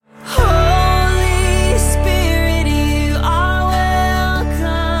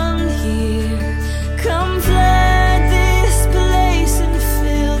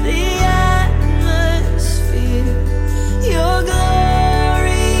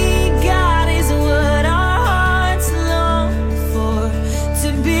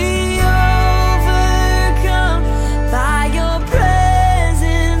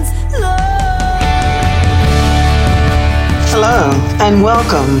and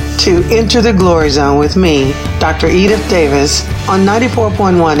welcome to Enter the Glory Zone with me, Dr. Edith Davis, on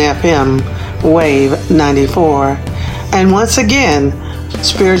 94.1 FM, Wave 94. And once again,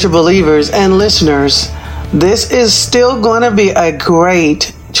 spiritual believers and listeners, this is still going to be a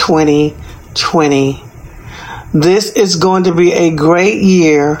great 2020. This is going to be a great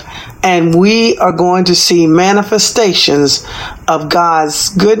year, and we are going to see manifestations of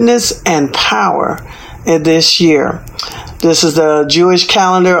God's goodness and power in this year. This is the Jewish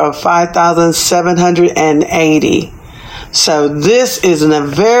calendar of 5,780. So this is a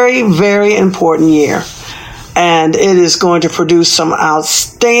very, very important year. And it is going to produce some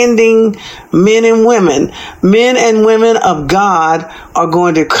outstanding men and women. Men and women of God are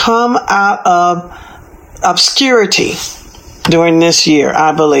going to come out of obscurity during this year,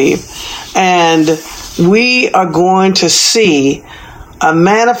 I believe. And we are going to see a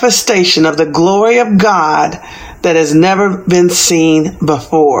manifestation of the glory of God that has never been seen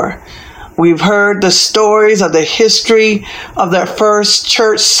before. We've heard the stories of the history of that first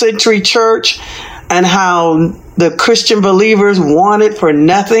century church and how the Christian believers wanted for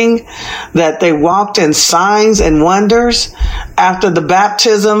nothing, that they walked in signs and wonders after the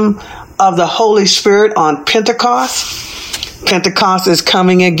baptism of the Holy Spirit on Pentecost. Pentecost is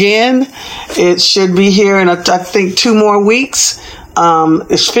coming again. It should be here in, I think, 2 more weeks.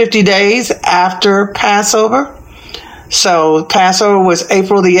 It's 50 days after Passover. So Passover was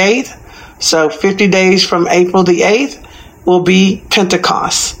April the 8th. So 50 days from April the 8th will be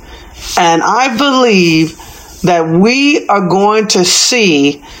Pentecost. And I believe that we are going to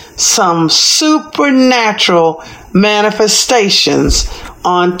see some supernatural manifestations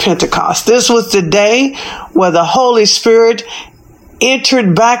on Pentecost. This was the day where the Holy Spirit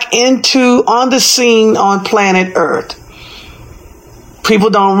entered back on the scene on planet Earth. People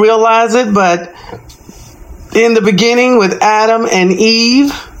don't realize it, but in the beginning with Adam and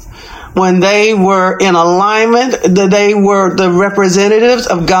Eve, when they were in alignment, they were the representatives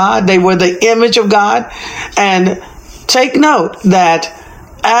of God. They were the image of God. And take note that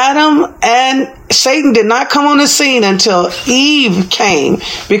Adam and Satan did not come on the scene until Eve came,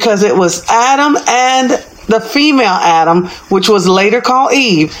 because it was Adam and the female Adam, which was later called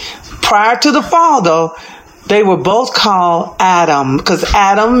Eve. Prior to the fall, though, they were both called Adam, because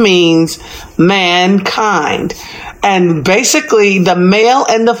Adam means mankind. And basically, the male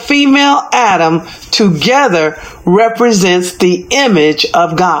and the female Adam together represents the image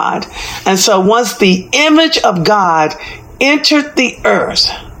of God. And so once the image of God entered the earth,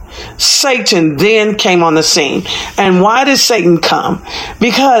 Satan then came on the scene. And why did Satan come?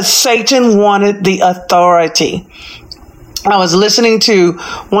 Because Satan wanted the authority. I was listening to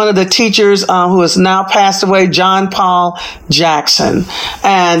one of the teachers who has now passed away, John Paul Jackson.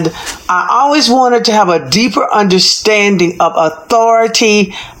 And I always wanted to have a deeper understanding of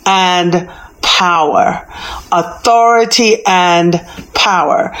authority and power. Authority and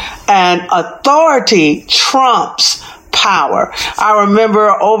power. And authority trumps power. I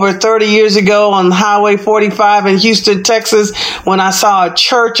remember over 30 years ago on Highway 45 in Houston, Texas, when I saw a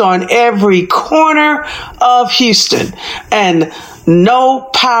church on every corner of Houston and no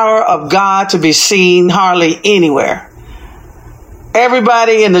power of God to be seen hardly anywhere.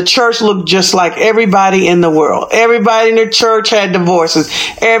 Everybody in the church looked just like everybody in the world. Everybody in the church had divorces.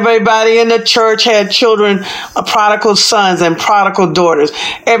 Everybody in the church had children, prodigal sons and prodigal daughters.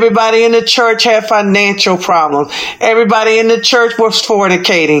 Everybody in the church had financial problems. Everybody in the church was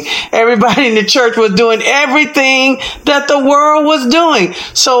fornicating. Everybody in the church was doing everything that the world was doing.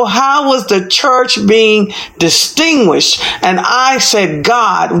 So how was the church being distinguished? And I said,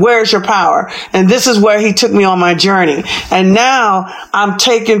 God, where's your power? And this is where he took me on my journey. And now I've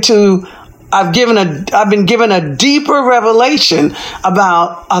been given a deeper revelation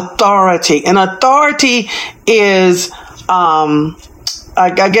about authority. And authority is,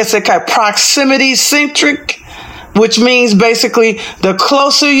 I guess it's kind of proximity centric, which means basically the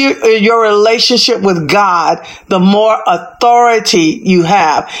closer your relationship with God, the more authority you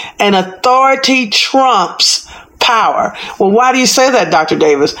have. And authority trumps power. Well, why do you say that, Dr.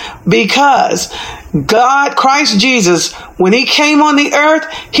 Davis? Because God, Christ Jesus, when he came on the earth,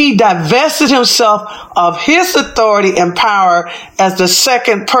 he divested himself of his authority and power as the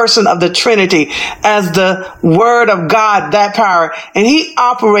second person of the Trinity, as the Word of God, that power. And he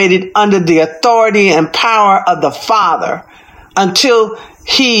operated under the authority and power of the Father until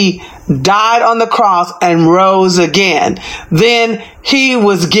he died on the cross and rose again. Then he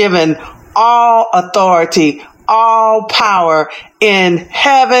was given all authority, all power in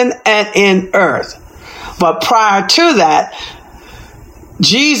heaven and in earth. But prior to that,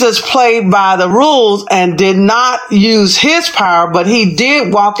 Jesus played by the rules and did not use his power, but he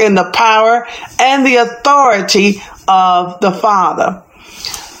did walk in the power and the authority of the Father.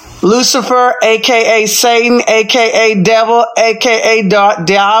 Lucifer, aka Satan, aka Devil, aka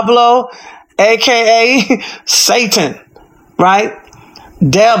Diablo, aka Satan, right?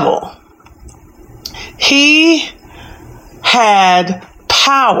 Devil. He had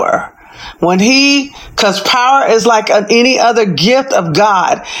power. Because power is like any other gift of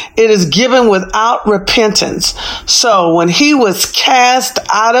God. It is given without repentance. So when he was cast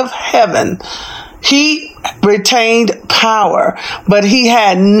out of heaven, he retained power, but he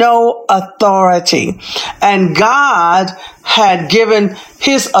had no authority. And God had given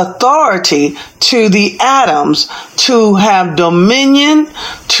his authority to the atoms to have dominion,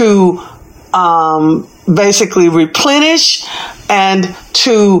 to basically replenish and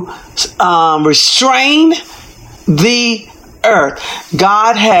to restrain the earth.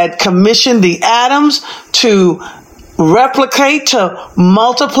 God had commissioned the atoms to replicate, to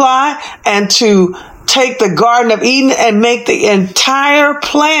multiply, and to take the Garden of Eden and make the entire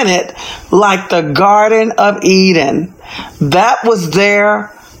planet like the Garden of Eden. That was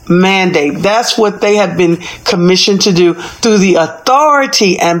their mandate. That's what they had been commissioned to do through the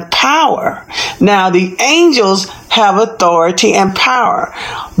authority and power. Now, the angels have authority and power,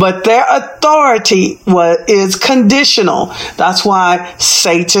 but their authority is conditional. That's why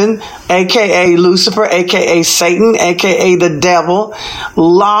Satan, aka Lucifer, aka Satan, aka the devil,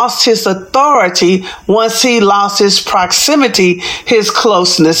 lost his authority once he lost his proximity, his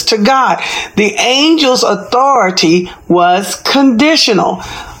closeness to God. The angels' authority was conditional.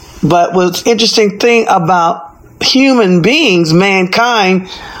 But what's interesting thing about human beings, mankind,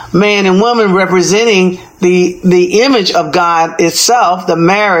 man and woman representing the image of God itself, the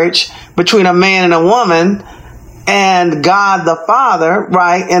marriage between a man and a woman, and God the Father,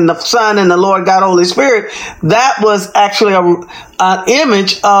 right, and the Son and the Lord God Holy Spirit, that was actually an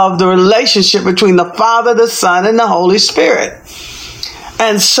image of the relationship between the Father, the Son, and the Holy Spirit.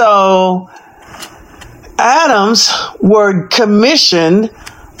 And so Adams were commissioned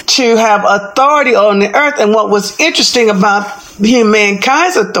to have authority on the earth. And what was interesting about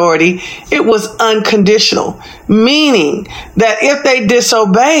mankind's authority, it was unconditional, meaning that if they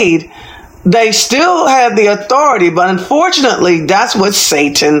disobeyed, they still had the authority. But unfortunately, that's what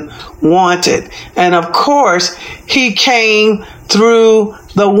Satan wanted. And of course, he came through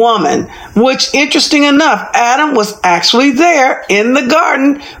the woman, which, interesting enough, Adam was actually there in the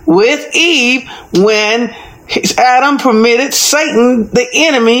garden with Eve when Adam permitted Satan, the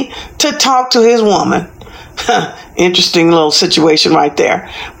enemy, to talk to his woman. Interesting little situation right there.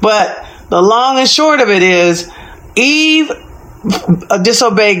 But the long and short of it is, Eve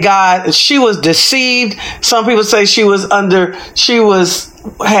disobeyed God, and she was deceived. Some people say she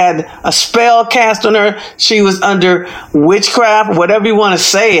had a spell cast on her. She was under witchcraft, whatever you want to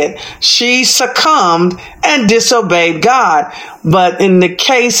say it. She succumbed and disobeyed God. But in the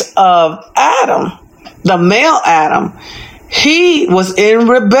case of Adam, the male Adam, he was in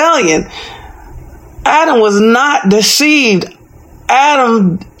rebellion. Adam was not deceived.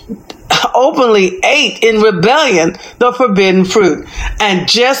 Adam openly ate in rebellion the forbidden fruit. And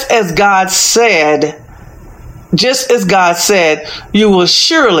just as God said, you will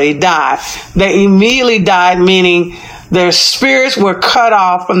surely die. They immediately died, meaning their spirits were cut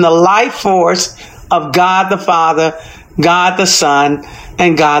off from the life force of God the Father, God the Son,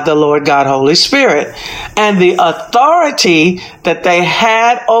 and God the Lord, God Holy Spirit. And the authority that they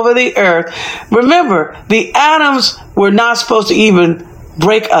had over the earth. Remember, the atoms were not supposed to even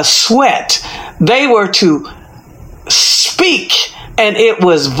break a sweat. They were to speak, and it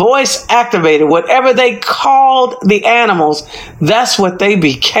was voice activated. Whatever they called the animals, that's what they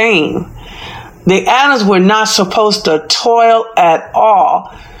became. The atoms were not supposed to toil at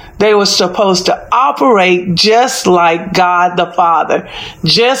all. They were supposed to operate just like God the Father,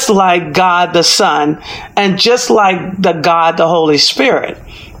 just like God the Son, and just like the God the Holy Spirit.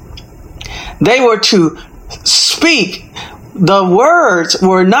 They were to speak. The words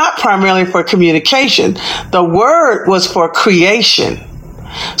were not primarily for communication. The word was for creation.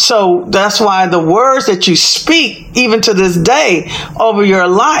 So that's why the words that you speak, even to this day, over your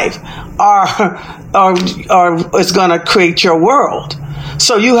life, is going to create your world.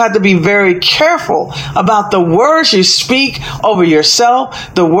 So you have to be very careful about the words you speak over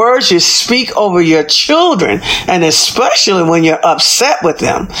yourself, the words you speak over your children, and especially when you're upset with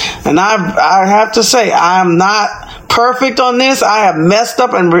them. And I have to say, I'm not perfect on this. I have messed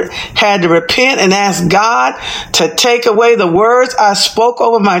up and had to repent and ask God to take away the words I spoke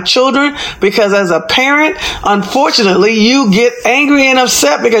over my children, because as a parent, unfortunately, you get angry and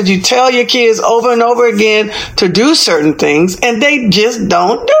upset because you tell your kids over and over again to do certain things and they just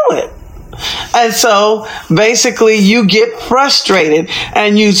don't do it. And so basically you get frustrated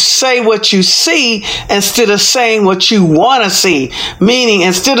and you say what you see instead of saying what you want to see. Meaning,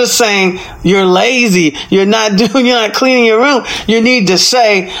 instead of saying you're lazy, you're not cleaning your room, you need to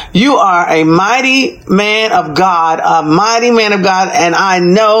say you are a mighty man of God, and I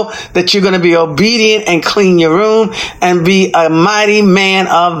know that you're going to be obedient and clean your room and be a mighty man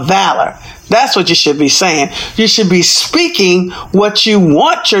of valor. That's what you should be saying. You should be speaking what you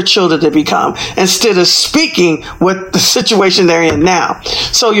want your children to become instead of speaking what the situation they're in now.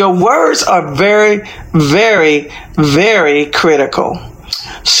 So your words are very, very, very critical.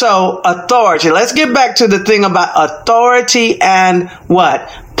 So authority. Let's get back to the thing about authority and what?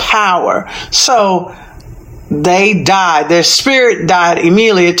 Power. So they died. Their spirit died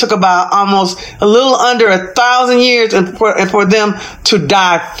immediately. It took about almost a little under 1,000 years for them to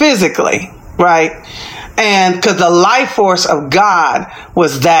die physically. Right? And because the life force of God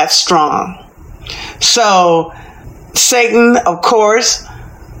was that strong. So Satan, of course,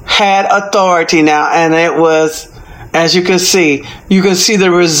 had authority now. And it was, as you can see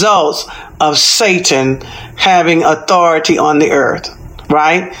the results of Satan having authority on the earth.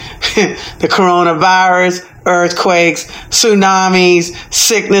 Right? The coronavirus, earthquakes, tsunamis,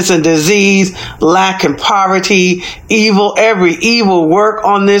 sickness and disease, lack and poverty, evil, every evil work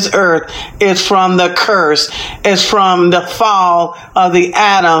on this earth is from the curse. It's from the fall of the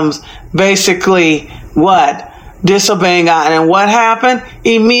Adams, basically what? Disobeying God. And what happened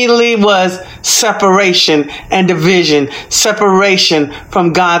immediately was separation and division, separation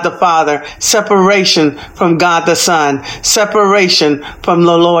from God the Father, separation from God the Son, separation from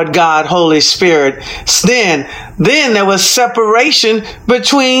the Lord God, Holy Spirit. Then there was separation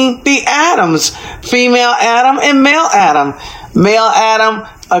between the Adams, female Adam and male Adam. Male Adam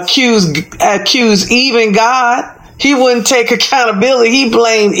accused Eve and God. He wouldn't take accountability. He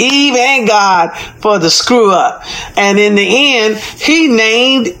blamed Eve and God for the screw up. And in the end, he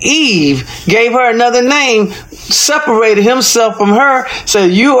named Eve, gave her another name, separated himself from her,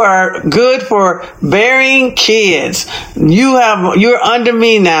 said, you are good for bearing kids. You're under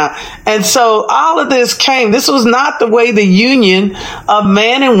me now. And so all of this this was not the way the union of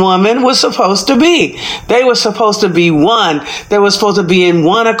man and woman was supposed to be. They were supposed to be one. They were supposed to be in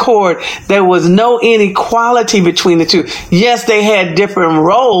one accord. There was no inequality between the two. Yes, they had different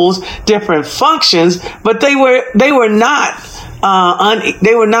roles, different functions, but they were not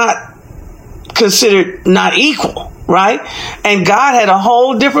considered not equal, right? And God had a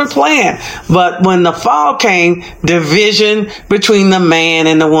whole different plan. But when the fall came, division between the man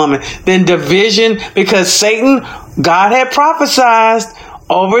and the woman. Then division because God had prophesied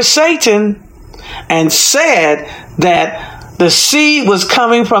over Satan and said that the seed was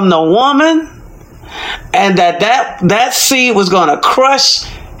coming from the woman and that seed was going to crush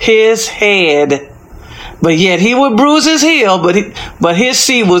his head. But yet he would bruise his heel, but his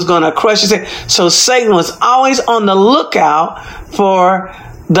seed was going to crush his head. So Satan was always on the lookout for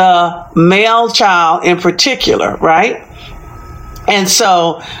the male child in particular, right? And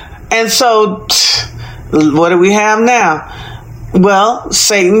so what do we have now? Well,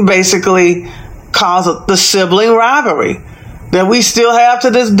 Satan basically caused the sibling rivalry that we still have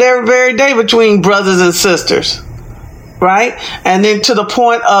to this very day between brothers and sisters. Right? And then to the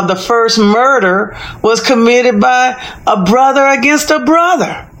point of the first murder was committed by a brother against a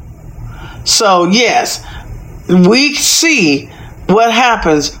brother. So yes, we see what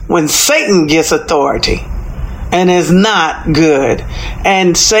happens when Satan gets authority and is not good.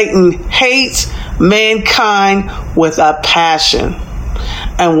 And Satan hates mankind with a passion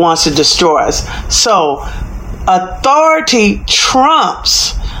and wants to destroy us. So authority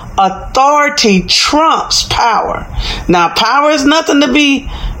trumps power. Now, power is nothing to be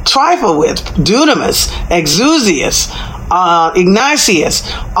trifled with. Dunamis, exousias, ignacius.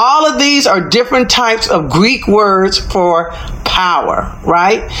 All of these are different types of Greek words for power,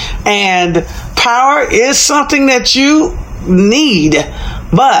 right? And power is something that you need,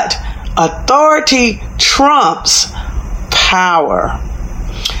 but authority trumps power.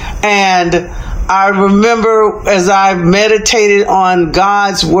 And I remember as I meditated on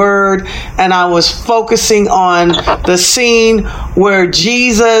God's word and I was focusing on the scene where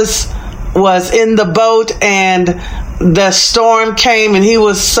Jesus was in the boat and the storm came and he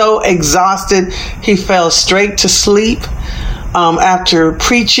was so exhausted he fell straight to sleep after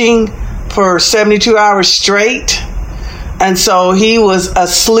preaching for 72 hours straight. And so he was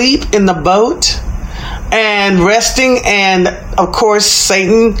asleep in the boat and resting, and of course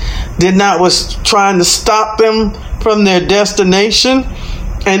Satan was trying to stop them from their destination.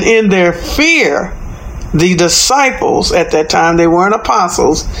 And in their fear, the disciples at that time, they weren't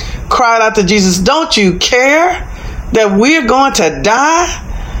apostles, cried out to Jesus, "Don't you care that we're going to die?"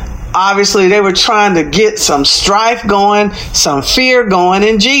 Obviously, they were trying to get some strife going, some fear going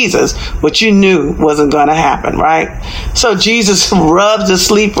in Jesus, which you knew wasn't going to happen, right? So Jesus rubs the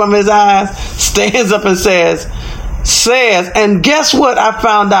sleep from his eyes, stands up and says, and guess what I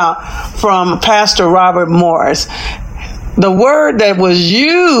found out from Pastor Robert Morris? The word that was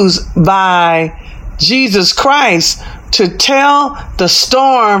used by Jesus Christ to tell the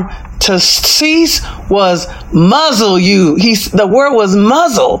storm to cease was muzzle you. The word was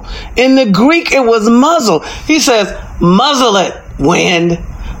muzzle. In the Greek, it was muzzle. He says, muzzle it, wind.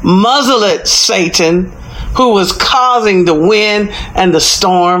 Muzzle it, Satan, who was causing the wind and the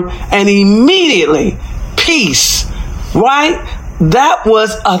storm. And immediately, peace, right? That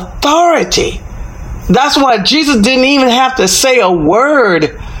was authority. That's why Jesus didn't even have to say a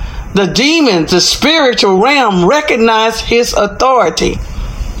word. The demons, the spiritual realm recognized his authority.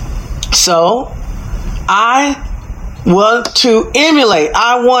 So I want to emulate.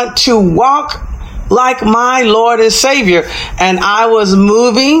 I want to walk like my Lord and Savior. And I was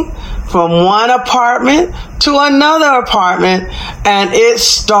moving from one apartment to another apartment, and it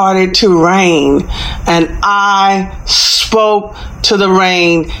started to rain. And I spoke to the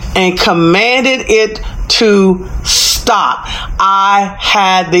rain and commanded it to stop. I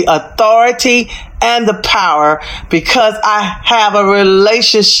had the authority and the power because I have a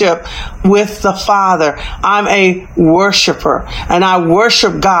relationship with the Father. I'm a worshiper, and I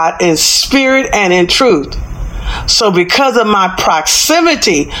worship God in spirit and in truth. So because of my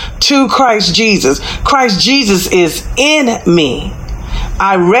proximity to Christ Jesus is in me.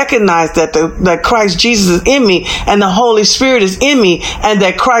 I recognize that Christ Jesus is in me and the Holy Spirit is in me, and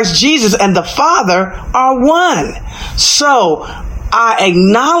that Christ Jesus and the Father are one. So I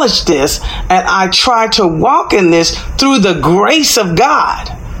acknowledge this, and I try to walk in this through the grace of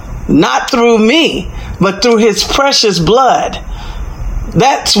God, not through me, but through his precious blood.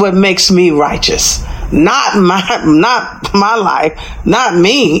 That's what makes me righteous. Not my life, not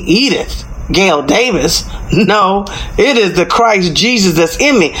me, Edith Gail Davis. No, it is the Christ Jesus that's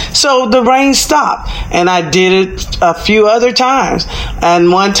in me. So the rain stopped, and I did it a few other times.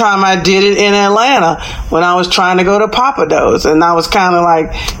 And one time I did it in Atlanta when I was trying to go to Papados, and I was kind of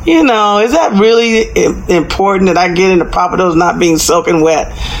like, is that really important that I get into Papados not being soaking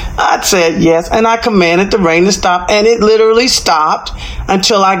wet? I said yes, and I commanded the rain to stop, and it literally stopped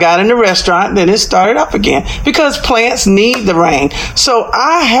until I got in the restaurant. Then it started up again because plants need the rain. So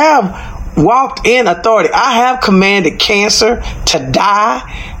I have walked in authority. I have commanded cancer to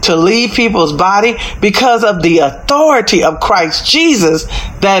die, to leave people's body because of the authority of Christ Jesus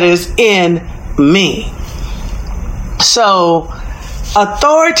that is in me. So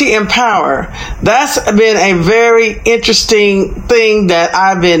authority and power, that's been a very interesting thing that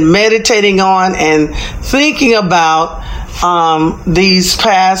I've been meditating on and thinking about these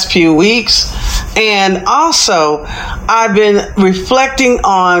past few weeks. And also, I've been reflecting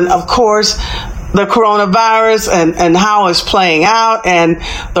on, of course, the coronavirus and how it's playing out and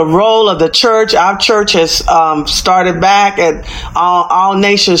the role of the church. Our church has started back at All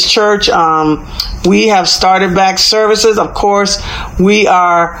Nations Church. We have started back services. Of course, we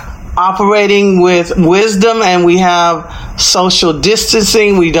are operating with wisdom, and we have social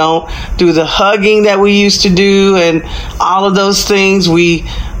distancing. We don't do the hugging that we used to do and all of those things. We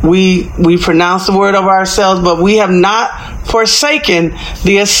pronounce the word of ourselves, but we have not forsaken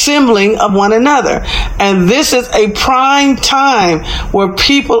the assembling of one another. And this is a prime time where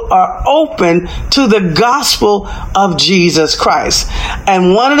people are open to the gospel of Jesus Christ.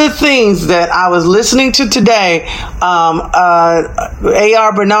 And one of the things that I was listening to today,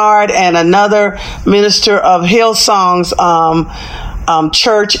 A.R. Bernard and another minister of Hillsong's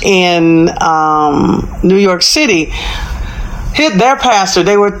church in New York City, hit their pastor.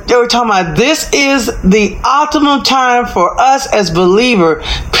 They were talking about this is the optimum time for us as believers.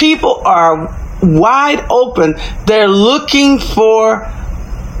 People are wide open. They're looking for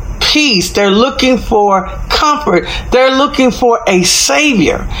peace. They're looking for comfort. They're looking for a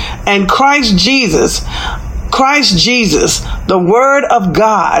Savior. And Christ Jesus, the Word of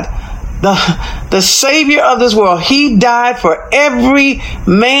God, the Savior of this world, he died for every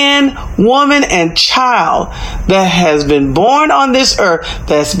man, woman, and child that has been born on this earth,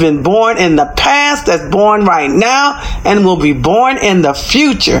 that's been born in the past, that's born right now, and will be born in the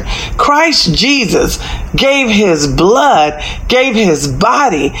future. Christ Jesus gave his blood, gave his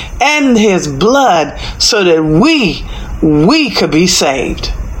body and his blood so that we could be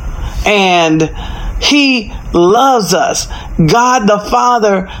saved. And he loves us. God the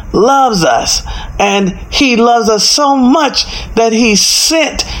Father loves us. And he loves us so much that he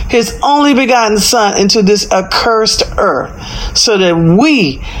sent his only begotten Son into this accursed earth so that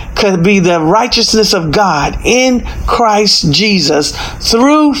we could be the righteousness of God in Christ Jesus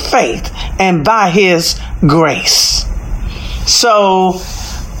through faith and by his grace. So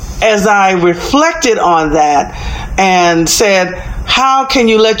as I reflected on that and said, how can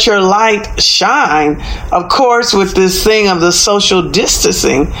you let your light shine? Of course, with this thing of the social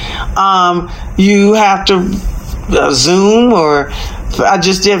distancing, you have to Zoom, or I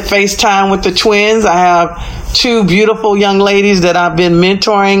just did FaceTime with the twins. I have two beautiful young ladies that I've been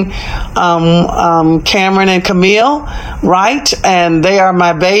mentoring, Cameron and Camille, right? And they are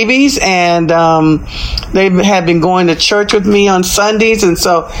my babies, and they have been going to church with me on Sundays, and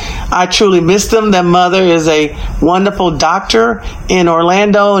so I truly miss them. Their mother is a wonderful doctor in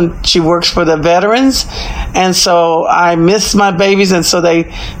Orlando, and she works for the veterans, and so I miss my babies, and so they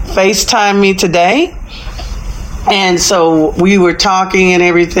FaceTime me today. And so we were talking and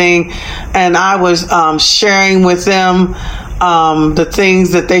everything, and I was sharing with them the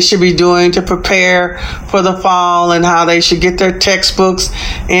things that they should be doing to prepare for the fall, and how they should get their textbooks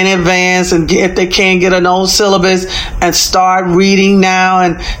in advance, and if they can get an old syllabus and start reading now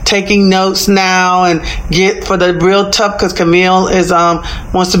and taking notes now, and get for the real tough, because Camille is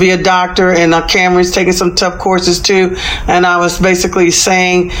wants to be a doctor, and Cameron's taking some tough courses too. And I was basically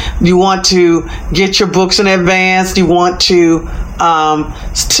saying, you want to get your books in advance, you want to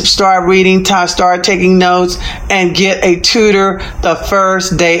start reading, start taking notes, and get a tutor the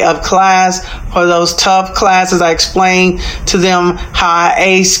first day of class for those tough classes. I explained to them how I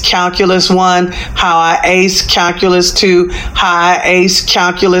aced Calculus 1, how I aced Calculus 2, how I aced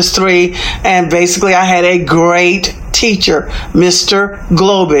Calculus 3, and basically I had a great teacher, Mr.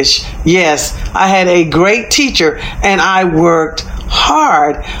 Globish. Yes, I had a great teacher, and I worked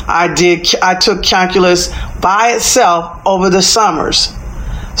hard. I took calculus by itself over the summers.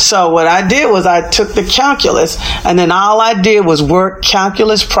 So what I did was I took the calculus, and then all I did was work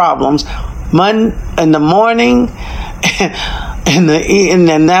calculus problems in the morning, in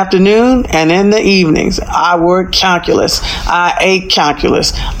the afternoon, and in the evenings. I worked calculus. I ate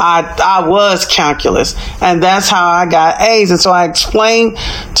calculus. I was calculus, and that's how I got A's. And so I explained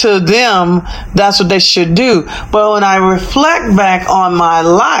to them that's what they should do. But when I reflect back on my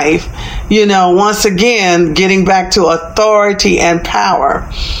life, once again, getting back to authority and power.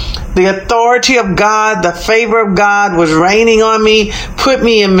 The authority of God, the favor of God was raining on me, put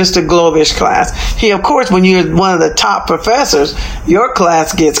me in Mr. Globish class. He, of course, when you're one of the top professors, your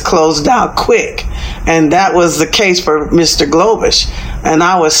class gets closed out quick. And that was the case for Mr. Globish. And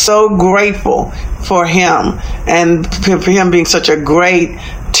I was so grateful for him, and for him being such a great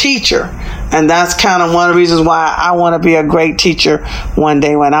teacher. And that's kind of one of the reasons why I want to be a great teacher one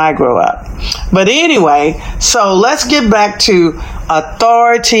day when I grow up. But anyway, so let's get back to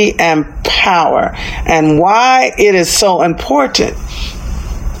authority and power, and why it is so important,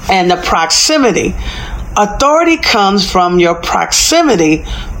 and the proximity. Authority comes from your proximity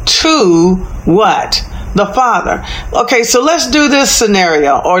to what? The Father. Okay, so let's do this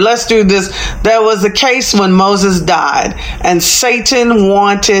scenario, or let's do this. There was a case when Moses died, and Satan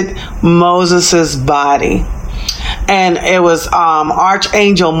wanted Moses's body. And it was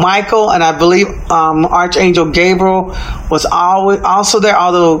Archangel Michael, and I believe Archangel Gabriel was also there,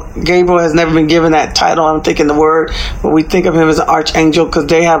 although Gabriel has never been given that title. I'm thinking the word, but we think of him as an archangel because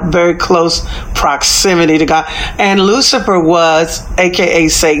they have very close proximity to God. And Lucifer was, aka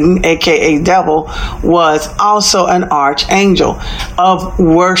Satan, aka devil, was also an archangel of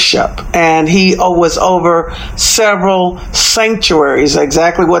worship, and he was over several sanctuaries.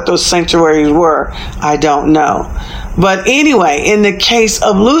 Exactly what those sanctuaries were, I don't know. But anyway, in the case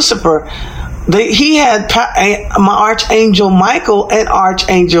of Lucifer, he had Archangel Michael and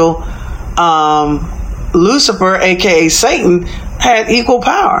Archangel Lucifer, aka Satan, had equal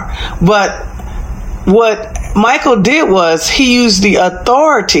power. But what Michael did was he used the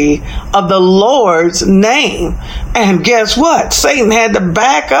authority of the Lord's name. And guess what? Satan had to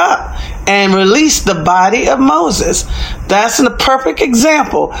back up and release the body of Moses. That's a perfect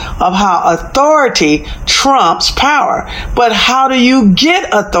example of how authority trumps power. But how do you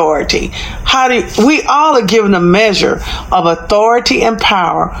get authority? We all are given a measure of authority and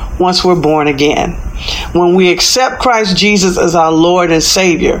power once we're born again. When we accept Christ Jesus as our Lord and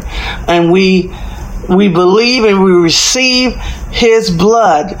Savior, and we believe and we receive his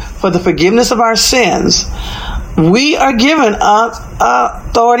blood for the forgiveness of our sins, we are given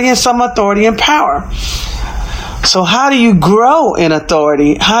authority and power. So how do you grow in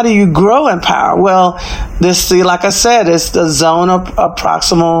authority? How do you grow in power? Well, like I said, it's the zone of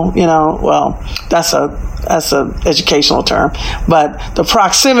proximal, that's a educational term, but the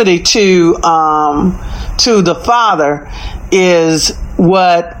proximity to the Father is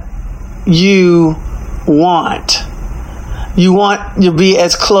what you want. You want to be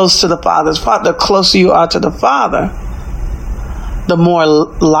as close to the Father. The closer you are to the Father, the more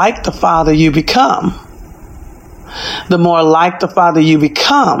like the Father you become. The more like the Father you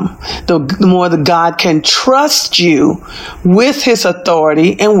become, the more the God can trust you with his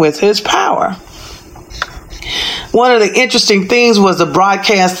authority and with his power. One of the interesting things was the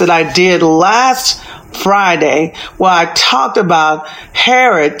broadcast that I did last Friday, where I talked about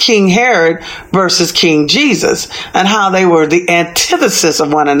King Herod versus King Jesus, and how they were the antithesis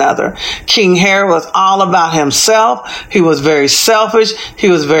of one another. King Herod was all about himself. He was very selfish. He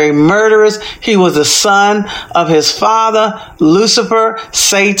was very murderous. He was the son of his father, Lucifer,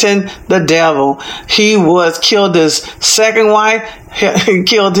 Satan, the devil. He killed his second wife. He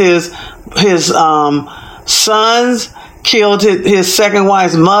killed his sons. Killed his second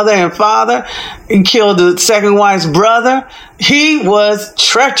wife's mother and father. He killed the second wife's brother. He was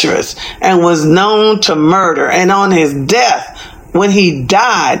treacherous and was known to murder. And on his death, when he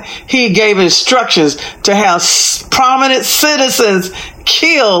died, he gave instructions to have prominent citizens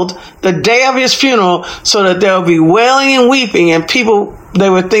killed the day of his funeral, so that there would be wailing and weeping, and they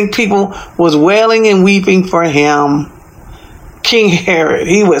would think people was wailing and weeping for him. King Herod,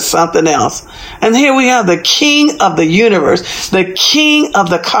 he was something else. And here we have the King of the universe, the King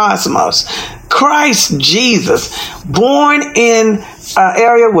of the cosmos, Christ Jesus, born in an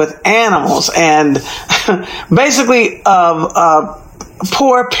area with animals and basically of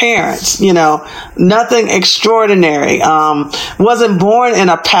poor parents, nothing extraordinary, wasn't born in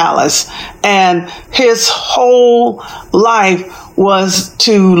a palace, and his whole life was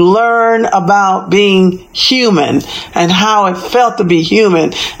to learn about being human and how it felt to be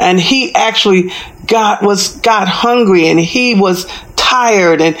human. And he actually got hungry, and he was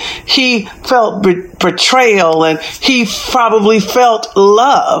tired, and he felt betrayal, and he probably felt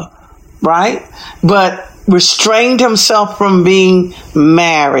love, right? But restrained himself from being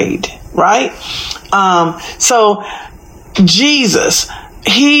married, right? So Jesus,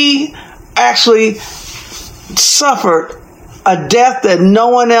 he actually suffered a death that no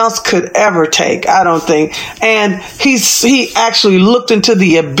one else could ever take, I don't think. And he actually looked into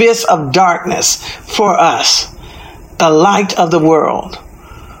the abyss of darkness for us, the light of the world.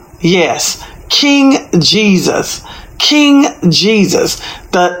 Yes, King Jesus, the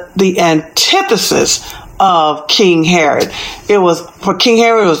antithesis of King Herod. For King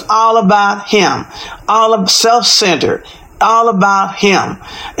Herod, it was all about him, all of self-centered, all about him.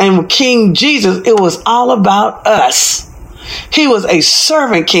 And with King Jesus, it was all about us. He was a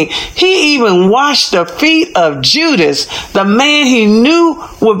servant king. He even washed the feet of Judas, the man he knew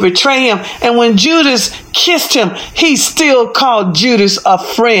would betray him. And when Judas kissed him, he still called Judas a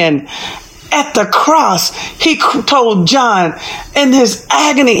friend. At the cross, he told John, in his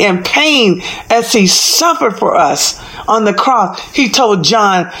agony and pain as he suffered for us on the cross, he told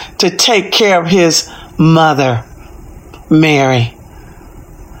John to take care of his mother, Mary.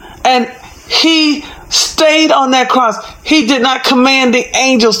 And he stayed on that cross. He did not command the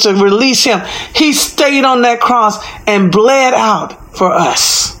angels to release him. He stayed on that cross and bled out for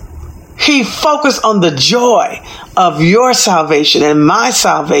us. He focused on the joy of your salvation and my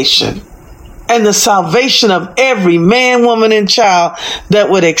salvation, and the salvation of every man, woman, and child that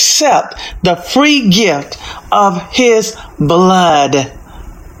would accept the free gift of his blood.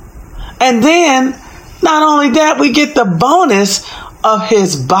 And then, not only that, we get the bonus of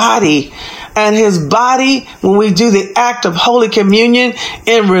his body. And his body, when we do the act of Holy Communion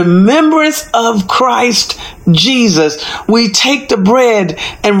in remembrance of Christ Jesus, we take the bread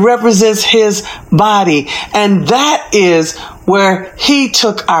and represents his body. And that is where he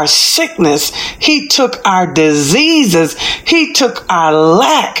took our sickness, he took our diseases, he took our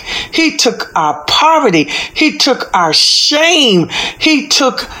lack, he took our poverty, he took our shame, he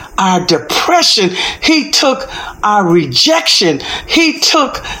took our depression, he took our rejection, he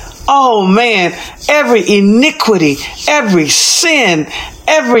took, oh man, every iniquity, every sin,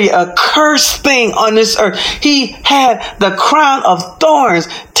 every accursed thing on this earth. He had the crown of thorns,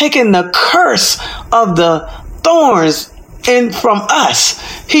 taking the curse of the thorns in from us.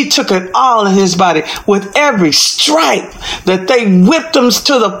 He took it all in his body with every stripe that they whipped him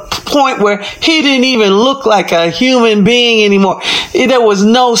to the point where he didn't even look like a human being anymore. There was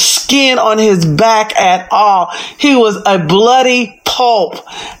no skin on his back at all. He was a bloody pulp.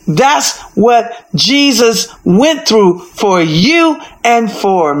 That's what Jesus went through for you and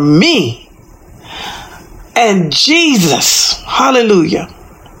for me. And Jesus, hallelujah,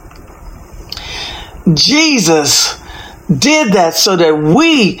 Jesus did that so that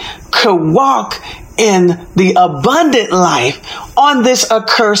we could walk in the abundant life on this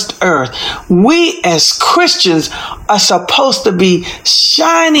accursed earth. We as Christians are supposed to be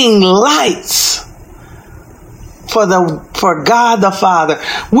shining lights for God the Father.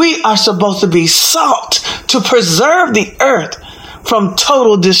 We are supposed to be salt to preserve the earth from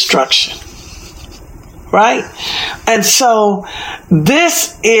total destruction. Right? And so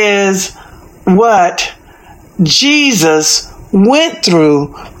this is what Jesus went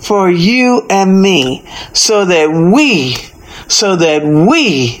through for you and me so that we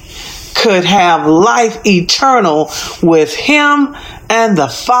could have life eternal with him and the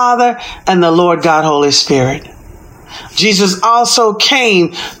Father and the Lord God Holy Spirit. Jesus also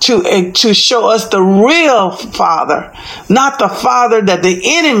came to show us the real Father, not the Father that the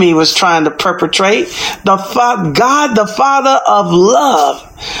enemy was trying to perpetrate. God, the Father of love,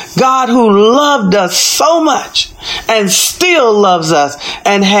 God who loved us so much and still loves us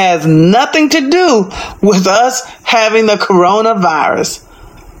and has nothing to do with us having the coronavirus.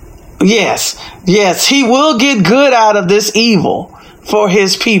 Yes, he will get good out of this evil for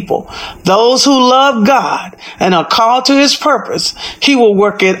his people. Those who love God and are called to his purpose, he will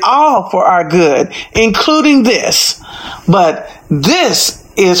work it all for our good, including this. But this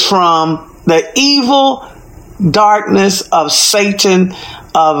is from the evil darkness of Satan,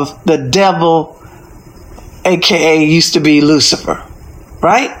 of the devil, aka used to be Lucifer,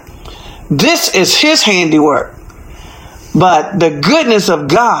 right? This is his handiwork. But the goodness of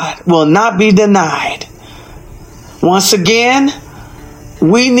God will not be denied. Once again,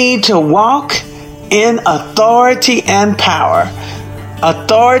 we need to walk in authority and power.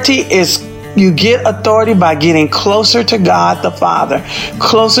 Authority is, you get authority by getting closer to God the Father,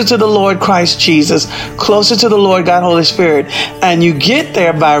 closer to the Lord Christ Jesus, closer to the Lord God Holy Spirit. And you get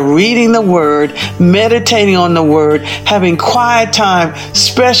there by reading the Word, meditating on the Word, having quiet time,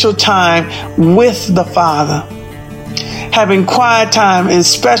 special time with the Father. Having quiet time and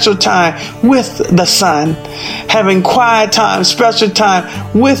special time with the Son. Having quiet time, special time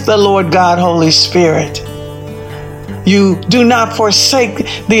with the Lord God, Holy Spirit. You do not forsake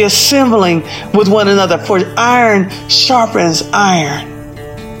the assembling with one another, for iron sharpens iron.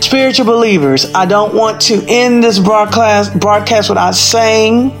 Spiritual believers, I don't want to end this broadcast without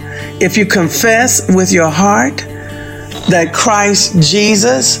saying, if you confess with your heart that Christ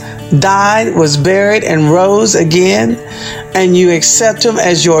Jesus died, was buried, and rose again, and you accept him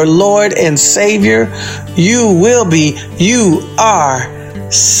as your Lord and Savior, you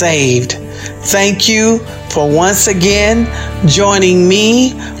are saved. Thank you for once again joining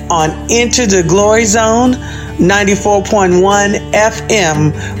me on Into the Glory Zone, 94.1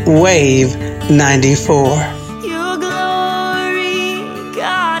 FM, Wave 94. Your glory,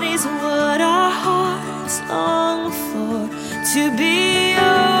 God, is what our hearts long for, to be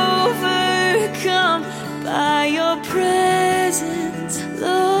overcome by your presence.